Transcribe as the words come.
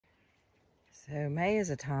So May is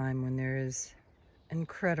a time when there is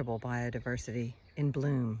incredible biodiversity in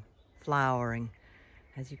bloom, flowering.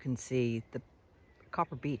 As you can see, the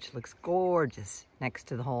copper beech looks gorgeous next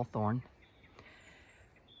to the hawthorn.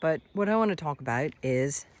 But what I want to talk about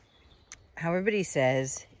is how everybody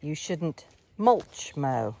says you shouldn't mulch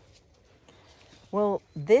mow. Well,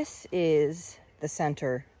 this is the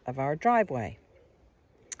center of our driveway,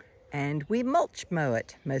 and we mulch mow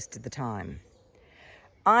it most of the time.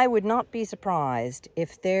 I would not be surprised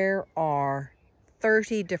if there are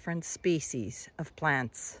 30 different species of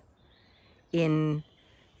plants from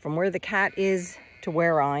where the cat is to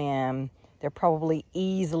where I am. There probably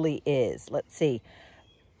easily is. Let's see.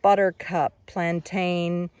 Buttercup,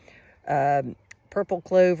 plantain, purple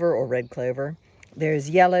clover or red clover. There's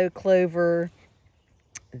yellow clover.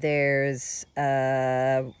 There's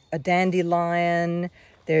a dandelion.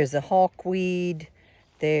 There's a hawkweed.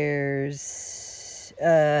 There's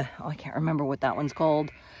I can't remember what that one's called.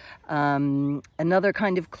 Another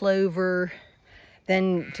kind of clover.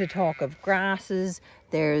 Then to talk of grasses,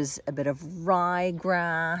 there's a bit of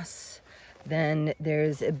ryegrass. Then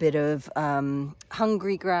there's a bit of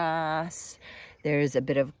hungry grass. There's a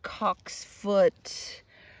bit of cocksfoot.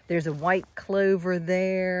 There's a white clover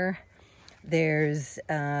there. There's,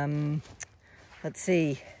 let's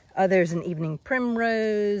see, there's an evening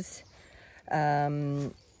primrose.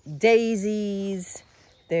 Daisies.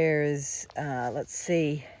 There's, let's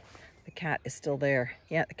see, the cat is still there.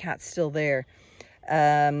 Yeah, the cat's still there.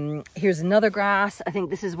 Here's another grass. I think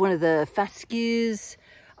this is one of the fescues.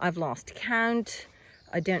 I've lost count.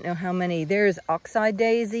 I don't know how many. There's oxeye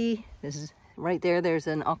daisy. This is right there. There's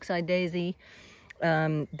an oxeye daisy.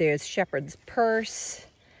 There's shepherd's purse.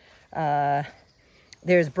 There's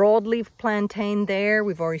broadleaf plantain there.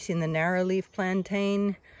 We've already seen the narrowleaf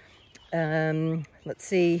plantain. Let's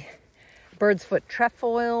see, bird's foot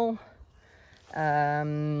trefoil.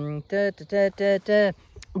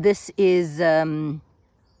 This is,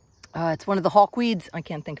 it's one of the hawkweeds. I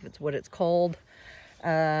can't think of what it's called.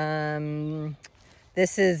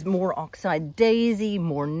 This is more oxide daisy,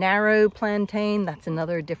 more narrow plantain. That's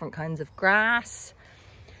another different kinds of grass.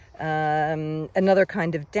 Another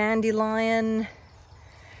kind of dandelion.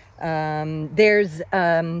 There's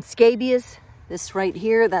scabious. This right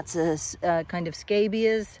here, that's a kind of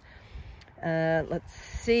scabious. Let's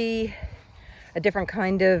see, a different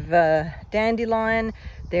kind of dandelion.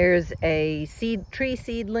 There's a tree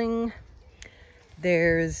seedling.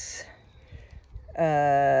 There's,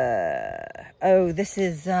 oh, this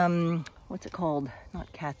is, what's it called? Not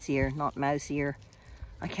cat's ear, not mouse ear.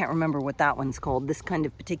 I can't remember what that one's called. This kind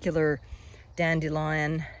of particular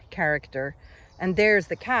dandelion character. And there's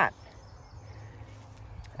the cat.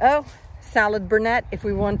 Oh, salad burnet, if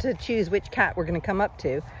we want to choose which cat we're going to come up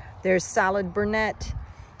to. There's salad burnet,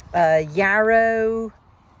 yarrow.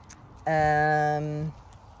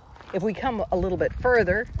 If we come a little bit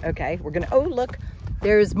further, okay, we're going to, oh, look,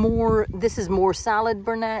 there's more. This is more salad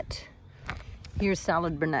burnet. Here's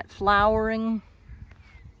salad burnet flowering.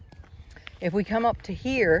 If we come up to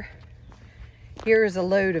here, here's a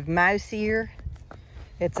load of mouse ear.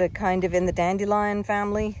 It's a kind of in the dandelion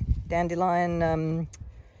family. Dandelion,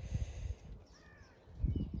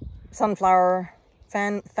 sunflower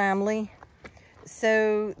family.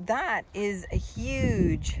 So that is a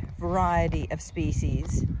huge variety of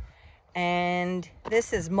species, and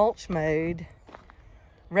this is mulch mowed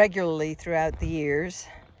regularly throughout the years,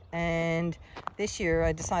 and this year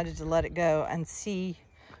I decided to let it go and see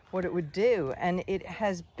what it would do, and it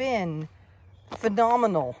has been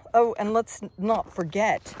phenomenal. Oh, and let's not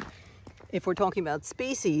forget, if we're talking about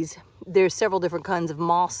species, there's several different kinds of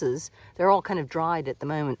mosses. They're all kind of dried at the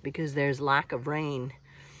moment because there's lack of rain.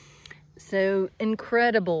 So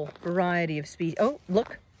incredible variety of species. Oh,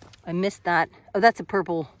 look, I missed that. Oh, that's a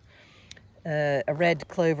purple, a red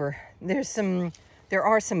clover. There are some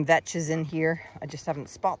vetches in here. I just haven't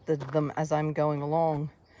spotted them as I'm going along.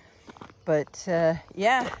 But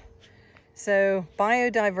yeah, so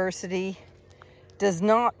biodiversity does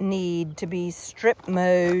not need to be strip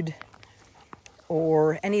mowed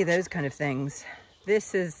or any of those kind of things.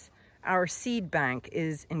 This is, our seed bank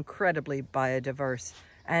is incredibly biodiverse,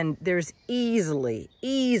 and there's easily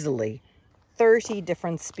 30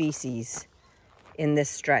 different species in this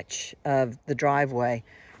stretch of the driveway,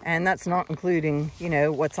 and that's not including, you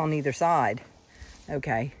know, what's on either side.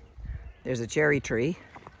 Okay, there's a cherry tree,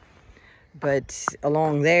 but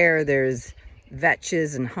along there's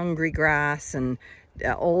vetches and hungry grass and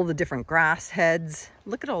all the different grass heads.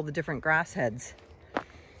 Look at all the different grass heads.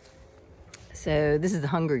 So this is the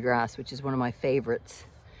hungry grass, which is one of my favorites.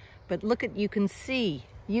 But look at, you can see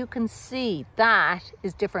you can see that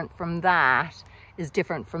is different from that, is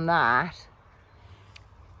different from that,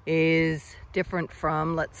 is different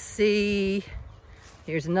from, let's see,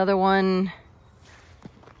 here's another one,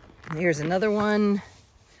 here's another one.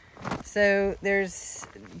 So there's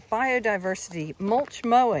biodiversity. Mulch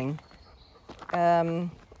mowing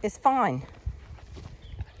is fine.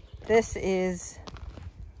 This is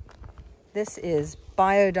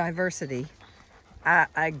biodiversity,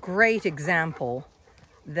 a great example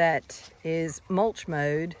that is mulch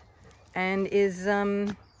mowed and is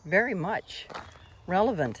very much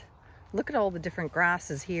relevant. Look at all the different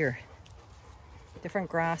grasses here. Different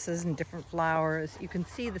grasses and different flowers. You can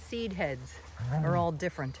see the seed heads are all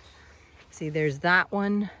different. See, there's that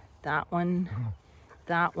one, that one,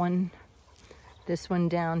 that one, this one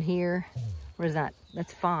down here. What is that?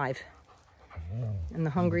 That's 5. And the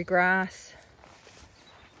hungry grass,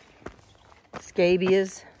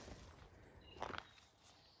 scabious.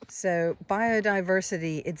 So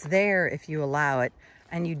biodiversity, it's there if you allow it,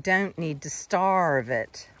 and you don't need to starve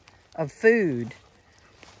it of food.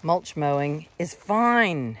 Mulch mowing is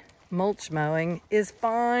fine. Mulch mowing is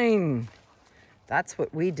fine. That's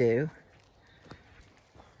what we do.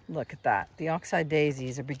 Look at that. The oxeye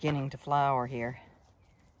daisies are beginning to flower here.